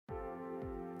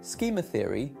Schema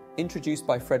theory, introduced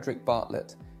by Frederick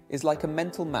Bartlett, is like a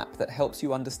mental map that helps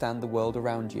you understand the world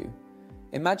around you.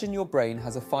 Imagine your brain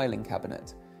has a filing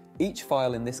cabinet. Each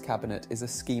file in this cabinet is a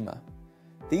schema.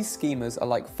 These schemas are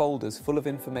like folders full of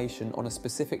information on a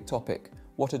specific topic,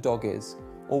 what a dog is,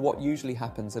 or what usually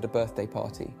happens at a birthday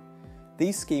party.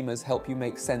 These schemas help you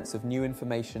make sense of new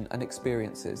information and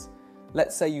experiences.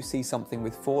 Let's say you see something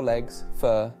with 4 legs,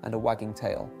 fur, and a wagging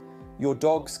tail. Your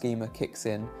dog schema kicks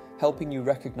in, helping you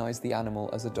recognize the animal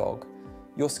as a dog.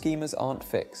 Your schemas aren't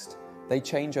fixed. They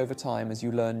change over time as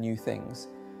you learn new things.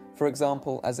 For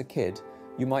example, as a kid,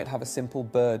 you might have a simple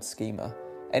bird schema,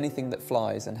 anything that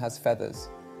flies and has feathers.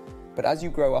 But as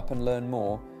you grow up and learn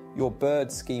more, your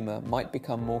bird schema might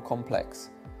become more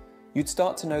complex. You'd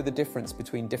start to know the difference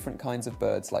between different kinds of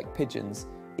birds like pigeons,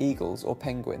 eagles, or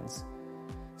penguins.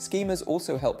 Schemas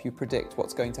also help you predict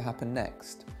what's going to happen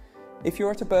next. If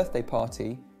you're at a birthday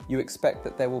party, you expect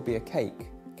that there will be a cake,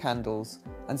 candles,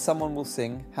 and someone will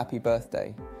sing happy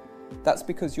birthday. That's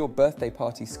because your birthday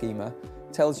party schema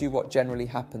tells you what generally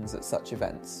happens at such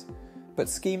events. But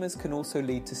schemas can also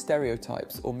lead to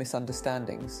stereotypes or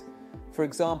misunderstandings. For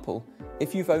example,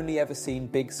 if you've only ever seen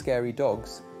big scary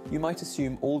dogs, you might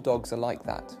assume all dogs are like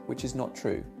that, which is not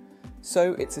true.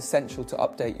 So it's essential to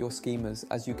update your schemas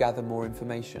as you gather more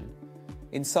information.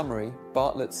 In summary,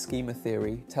 Bartlett's schema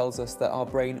theory tells us that our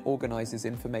brain organizes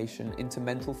information into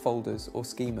mental folders or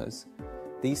schemas.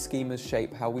 These schemas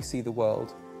shape how we see the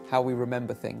world, how we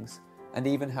remember things, and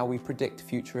even how we predict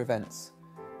future events.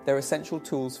 They're essential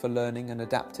tools for learning and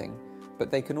adapting,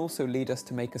 but they can also lead us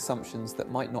to make assumptions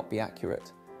that might not be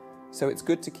accurate. So it's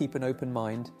good to keep an open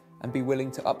mind and be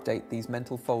willing to update these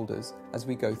mental folders as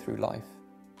we go through life.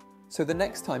 So the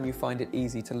next time you find it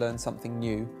easy to learn something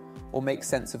new or make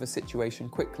sense of a situation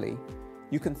quickly,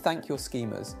 you can thank your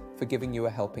schemas for giving you a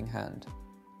helping hand.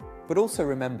 But also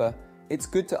remember, it's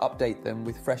good to update them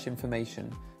with fresh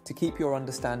information to keep your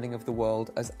understanding of the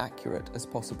world as accurate as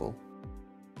possible.